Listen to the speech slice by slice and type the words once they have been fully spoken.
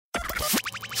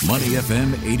Money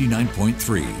FM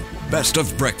 89.3. Best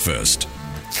of breakfast.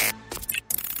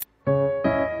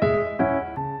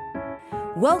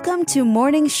 Welcome to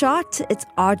Morning Shot. It's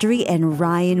Audrey and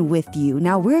Ryan with you.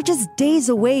 Now, we're just days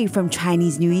away from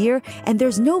Chinese New Year, and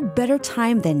there's no better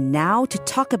time than now to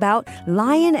talk about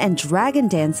lion and dragon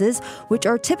dances, which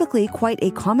are typically quite a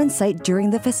common sight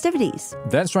during the festivities.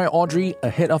 That's right, Audrey.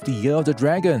 Ahead of the Year of the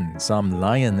Dragon, some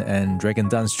lion and dragon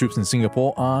dance troupes in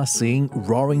Singapore are seeing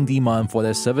roaring demand for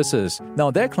their services. Now,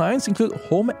 their clients include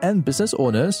home and business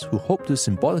owners who hope to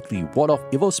symbolically ward off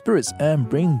evil spirits and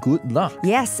bring good luck.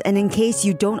 Yes, and in case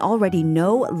you don't already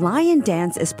know, lion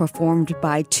dance is performed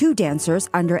by two dancers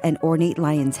under an ornate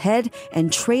lion's head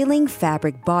and trailing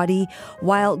fabric body,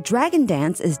 while dragon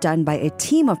dance is done by a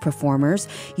team of performers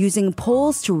using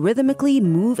poles to rhythmically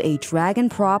move a dragon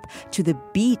prop to the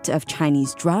beat of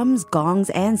Chinese drums, gongs,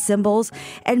 and cymbals,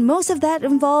 and most of that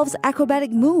involves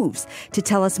acrobatic moves. To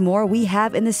tell us more, we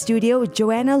have in the studio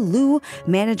Joanna Liu,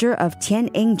 manager of Tian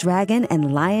Ying Dragon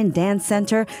and Lion Dance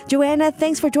Center. Joanna,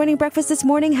 thanks for joining breakfast this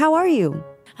morning. How are you?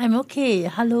 I'm okay.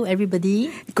 Hello,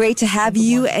 everybody. Great to have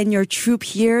you and your troupe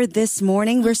here this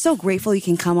morning. We're so grateful you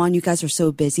can come on. You guys are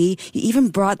so busy. You even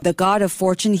brought the God of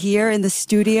Fortune here in the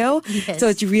studio. Yes. So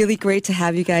it's really great to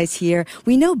have you guys here.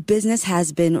 We know business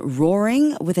has been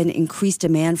roaring with an increased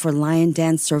demand for lion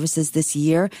dance services this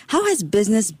year. How has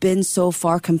business been so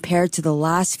far compared to the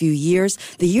last few years?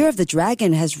 The Year of the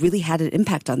Dragon has really had an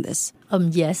impact on this.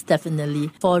 Yes,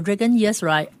 definitely. For dragon years,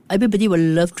 right, everybody will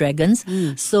love dragons.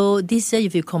 So this year,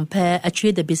 if you compare,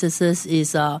 actually the businesses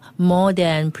is more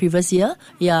than previous year.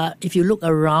 Yeah, if you look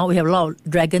around, we have a lot of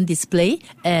dragon display.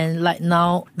 And like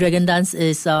now, dragon dance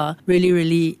is really,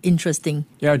 really interesting.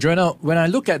 Yeah, Joanna, when I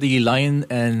look at the lion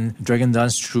and dragon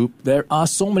dance troupe, there are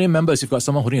so many members. You've got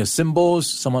someone holding the cymbals,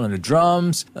 someone on the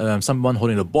drums, someone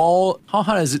holding the ball. How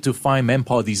hard is it to find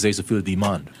manpower these days to fill the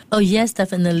demand? Oh, yes,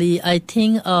 definitely. I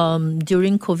think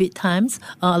during COVID times,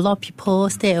 a lot of people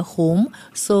stay at home.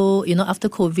 So, after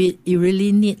COVID, you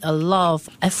really need a lot of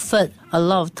effort, a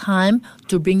lot of time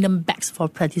to bring them back for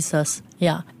practices.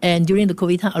 Yeah. And during the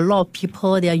COVID time, a lot of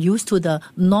people, they are used to the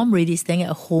norm already staying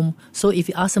at home. So if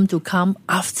you ask them to come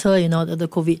after, the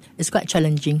COVID, it's quite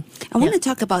challenging. I want to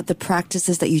talk about the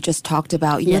practices that you just talked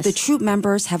about. You know, the troupe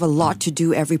members have a lot to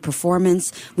do every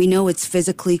performance. We know it's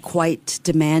physically quite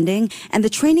demanding, and the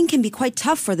training can be quite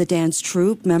tough for the dance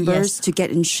troupe members to get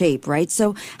in shape, right?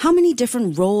 So how many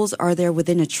different roles are there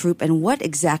within a troupe, and what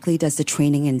exactly does the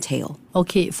training entail?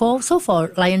 Okay, for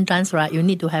lion dance, right, you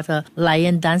need to have a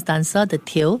lion dance dancer, the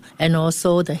tail, and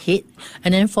also the head.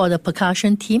 And then for the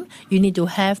percussion team, you need to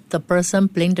have the person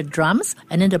playing the drums,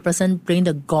 and then the person playing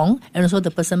the gong, and also the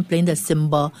person playing the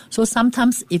cymbal. So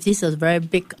sometimes if this is a very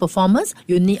big performance,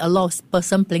 you need a lot of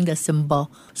person playing the cymbal.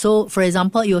 So for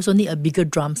example, you also need a bigger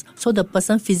drums. So the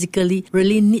person physically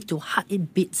really need to heart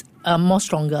it beats more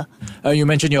stronger. You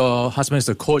mentioned your husband is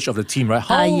the coach of the team, right?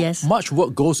 How much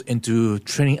work goes into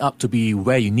training up to be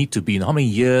where you need to be? How many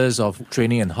years of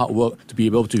training and hard work to be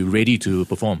able to be ready to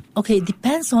perform? Okay, it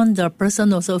depends on the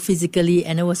person also physically,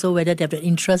 and also whether they have the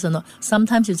interest or not.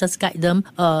 Sometimes you just guide them,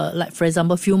 like for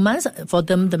example, a few months for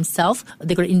themselves,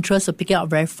 they got interest to pick it up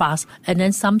very fast. And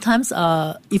then sometimes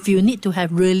if you need to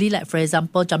have really, like for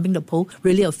example, jumping the pole,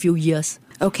 really a few years.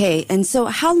 Okay, and so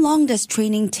how long does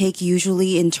training take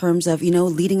usually in terms of,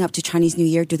 leading up to Chinese New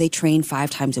Year? Do they train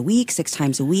 5 times a week, 6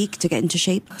 times a week to get into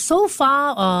shape? So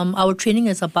far, our training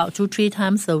is about 2-3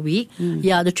 times a week.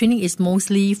 Yeah, the training is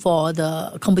mostly for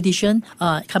the competition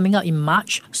coming up in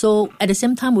March. So at the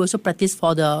same time, we also practice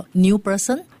for the new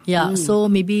person. Yeah, so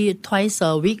maybe twice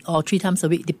a week or 3 times a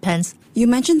week, depends. You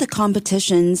mentioned the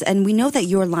competitions, and we know that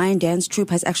your lion dance troupe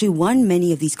has actually won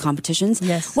many of these competitions.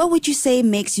 Yes. What would you say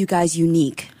makes you guys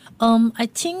unique? I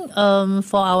think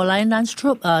for our lion dance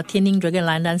troupe, Tian Ying Dragon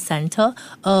Lion Dance Center,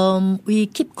 we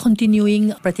keep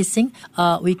continuing practicing.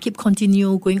 We keep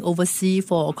continue going overseas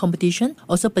for competition,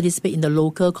 also participate in the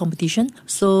local competition.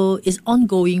 So it's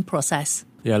ongoing process.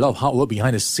 Yeah, a lot of hard work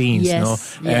behind the scenes,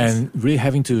 and really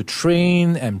having to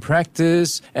train and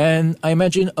practice. And I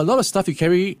imagine a lot of stuff you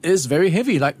carry is very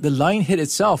heavy, like the lion head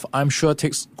itself, I'm sure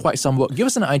takes quite some work. Give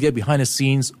us an idea behind the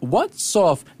scenes. What sort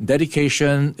of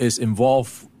dedication is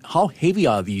involved? How heavy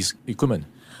are these equipment?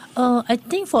 I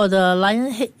think for the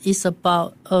lion head is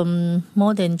about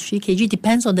more than 3 kg.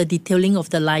 Depends on the detailing of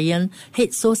the lion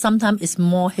head. So sometimes it's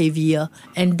more heavier.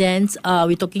 And then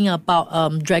we're talking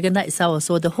about dragon dance itself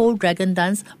also. The whole dragon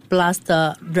dance plus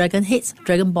the dragon heads,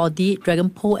 dragon body, dragon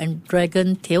pole and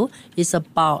dragon tail is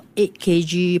about 8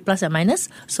 kg plus and minus.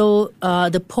 So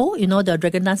the pole, the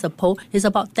dragon dance pole is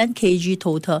about 10 kg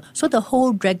total. So the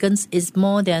whole dragons is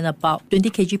more than about 20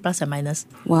 kg plus and minus.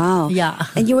 Wow. Yeah.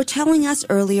 And you were telling us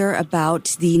earlier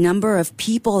about the number of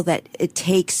people that it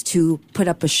takes to put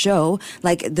up a show,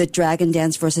 like the dragon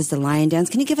dance versus the lion dance.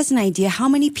 Can you give us an idea? How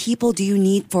many people do you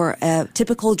need for a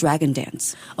typical dragon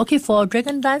dance? Okay, for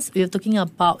dragon dance, we're talking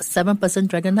about 7-person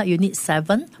dragon dance. You need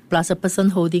 7 plus a person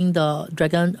holding the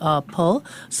dragon pole.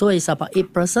 So it's about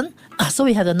 8 person. So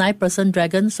we have the 9-person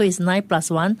dragon. So it's 9 plus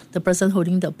 1, the person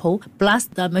holding the pole, plus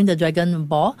the dragon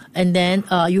ball. And then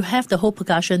you have the whole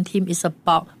percussion team is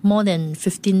about more than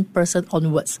 15 person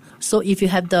onwards. So if you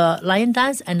have the lion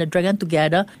dance and the dragon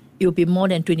together, it will be more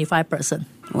than 25 person.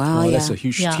 Wow, That's a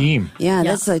huge team. Yeah,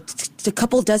 that's a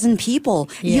couple dozen people.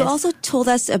 Yes. You also told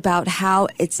us about how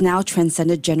it's now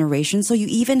transcended generations. So you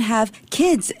even have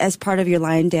kids as part of your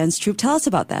lion dance troupe. Tell us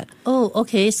about that. Oh,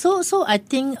 okay. So I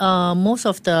think most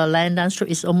of the lion dance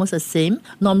troupe is almost the same.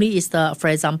 Normally, is for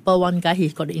example, one guy he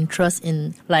got interest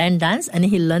in lion dance and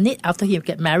he learned it after he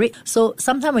get married. So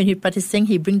sometimes when he practicing,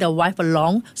 he bring the wife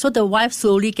along. So the wife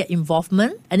slowly get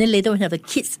involvement, and then later when you have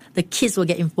the kids will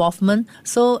get involvement.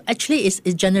 So actually, it's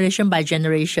generation by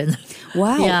generation.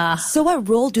 Wow. Yeah. So what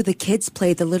role do the kids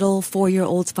play, the little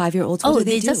 4-year-olds, 5-year-olds? What do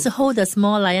they do? just hold a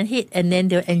small lion head and then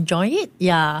they'll enjoy it.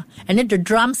 Yeah. And then the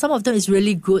drum, some of them is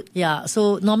really good. Yeah.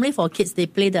 So normally for kids, they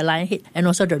play the lion head and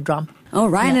also the drum. Oh,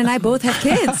 Ryan and I both have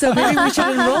kids, so maybe we should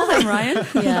enroll them, Ryan.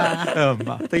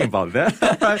 Yeah. Think about that.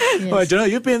 All right, Jenna,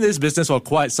 you've been in this business for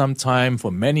quite some time, for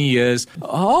many years.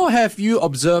 How have you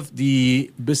observed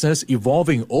the business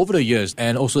evolving over the years,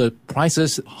 and also the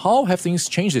prices? How have things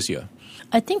changed this year?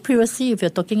 I think previously, if you're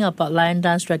talking about lion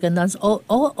dance, dragon dance,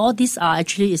 all these are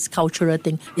actually is cultural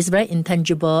thing. It's very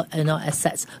intangible,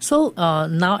 assets. So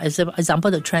now, as an example,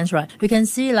 the trends, right? We can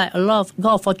see like a lot of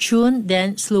God of Fortune.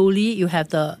 Then slowly you have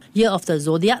the year of the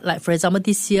zodiac. Like for example,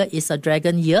 this year is a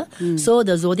dragon year. So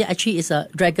the zodiac actually is a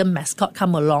dragon mascot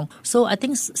come along. So I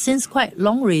think since quite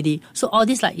long already. So all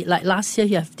this like last year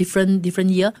you have different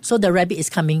year. So the rabbit is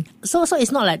coming. So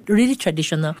it's not like really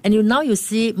traditional. And now you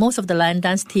see most of the lion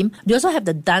dance team. They also have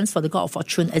the dance for the God of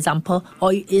Fortune example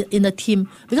or in a team,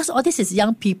 because all this is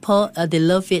young people, they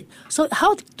love it. So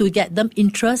how to get them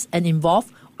interest and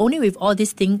involved? Only with all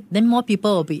these things, then more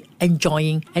people will be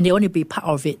enjoying and they want to be part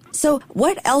of it. So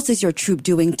what else is your troupe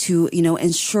doing to,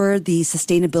 ensure the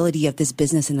sustainability of this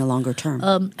business in the longer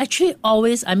term? Actually,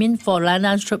 always, for lion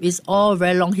dance troupe, it's all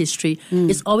very long history.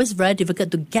 It's always very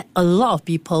difficult to get a lot of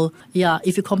people. Yeah,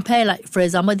 if you compare, like, for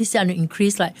example, this year,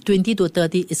 increase like 20 to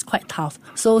 30 is quite tough.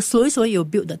 So slowly you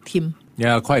build the team.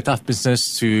 Yeah, quite a tough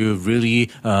business to really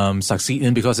succeed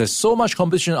in, because there's so much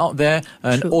competition out there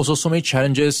and also so many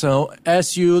challenges. So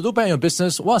as you look back at your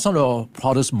business, what are some of your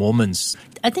proudest moments?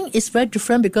 I think it's very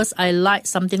different because I like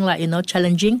something like,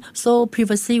 challenging. So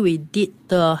previously we did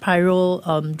the pyro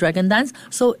dragon dance.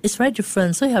 So it's very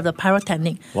different. So you have the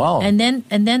pyrotechnic. Wow. And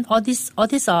then all these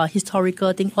are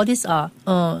historical things. All these are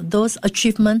those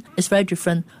achievements is very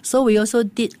different. So we also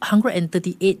did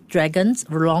 138 dragons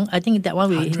along. I think that one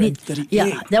we need.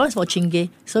 Yeah, that one's for Chingay.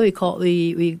 So we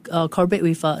collaborate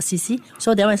with CC.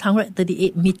 So that one is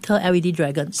 138 meter LED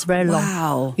dragon. It's very long.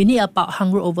 Wow. We need about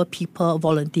 100 over people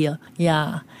volunteer.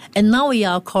 Yeah. And now we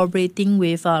are collaborating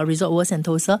with Resort World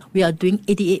Sentosa. We are doing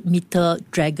 88 meter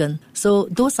dragon. So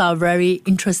those are very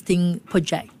interesting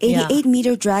projects. 88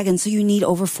 meter dragon. So you need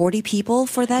over 40 people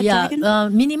for that dragon? Yeah,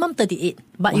 minimum 38.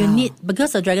 But you need,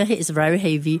 because the dragon head is very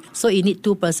heavy, so you need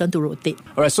 2 person to rotate.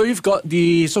 All right, so you've got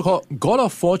the so-called God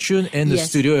of Fortune in the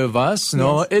studio with us.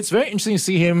 It's very interesting to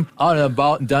see him out and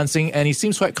about dancing, and he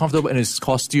seems quite comfortable in his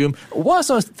costume. What are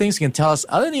some of the things you can tell us?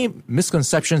 Are there any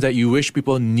misconceptions that you wish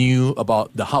people knew about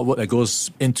the hard work that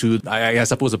goes into, I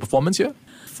suppose, the performance here?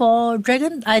 For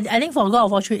dragon, I think for God of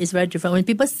Fortune it's very different. When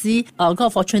people see God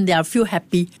of Fortune, they feel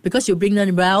happy because you bring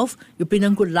them wealth, you bring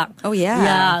them good luck. Oh yeah.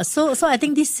 Yeah. So I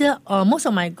think this year, most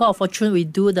of my God of Fortune we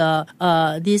do the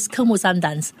this Kemusan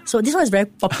dance. So this one is very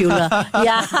popular.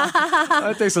 Yeah.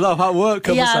 It takes a lot of hard work.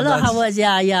 A lot of hard work.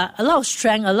 Yeah. A lot of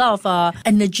strength, a lot of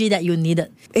energy that you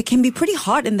needed. It can be pretty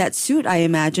hot in that suit, I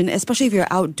imagine, especially if you're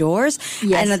outdoors.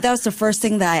 Yes. And that was the first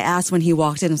thing that I asked when he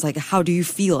walked in. I was like, how do you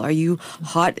feel? Are you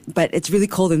hot? But it's really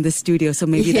cold cold in the studio, so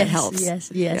maybe that helps.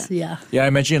 Yes. Yeah, I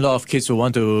imagine a lot of kids will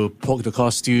want to poke the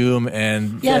costume,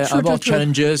 and Yeah, there true, are a lot of true.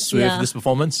 challenges with Yeah. this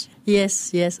performance.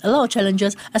 Yes. A lot of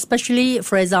challenges, especially,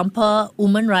 for example,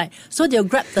 women, right? So they'll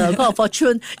grab the God of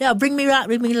Fortune. Yeah, bring me luck.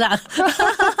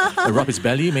 Rub his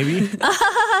belly, maybe.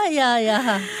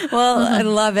 Yeah. Well, I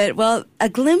love it. Well, a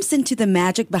glimpse into the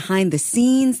magic behind the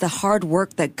scenes, the hard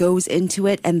work that goes into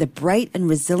it, and the bright and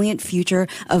resilient future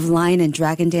of lion and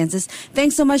dragon dances.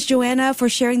 Thanks so much, Joanna, for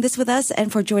sharing this with us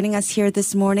and for joining us here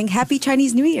this morning. Happy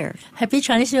Chinese New Year. Happy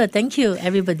Chinese New Year. Thank you,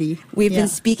 everybody. We've been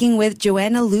speaking with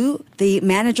Joanna Liu, the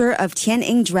manager of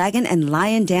Tianying Dragon and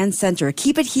Lion Dance Center.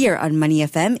 Keep it here on Money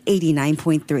FM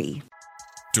 89.3.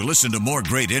 To listen to more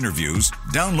great interviews,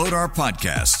 download our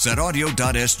podcasts at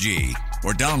audio.sg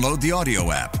or download the audio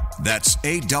app. That's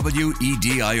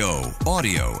AWEDIO,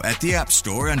 audio at the App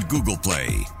Store and Google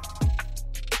Play.